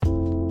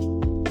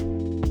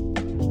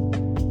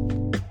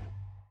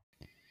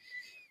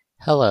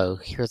Hello,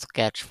 here's a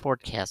sketch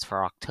forecast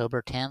for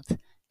October 10th,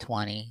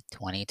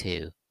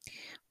 2022.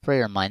 For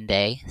your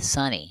Monday,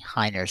 sunny,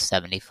 high near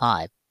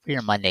 75. For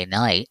your Monday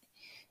night,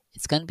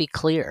 it's going to be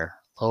clear,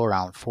 low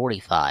around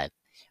 45.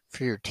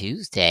 For your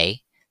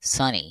Tuesday,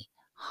 sunny,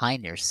 high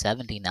near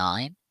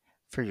 79.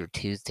 For your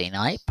Tuesday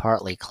night,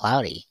 partly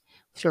cloudy,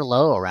 with your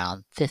low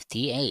around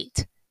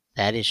 58.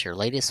 That is your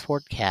latest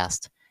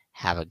forecast.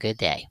 Have a good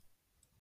day.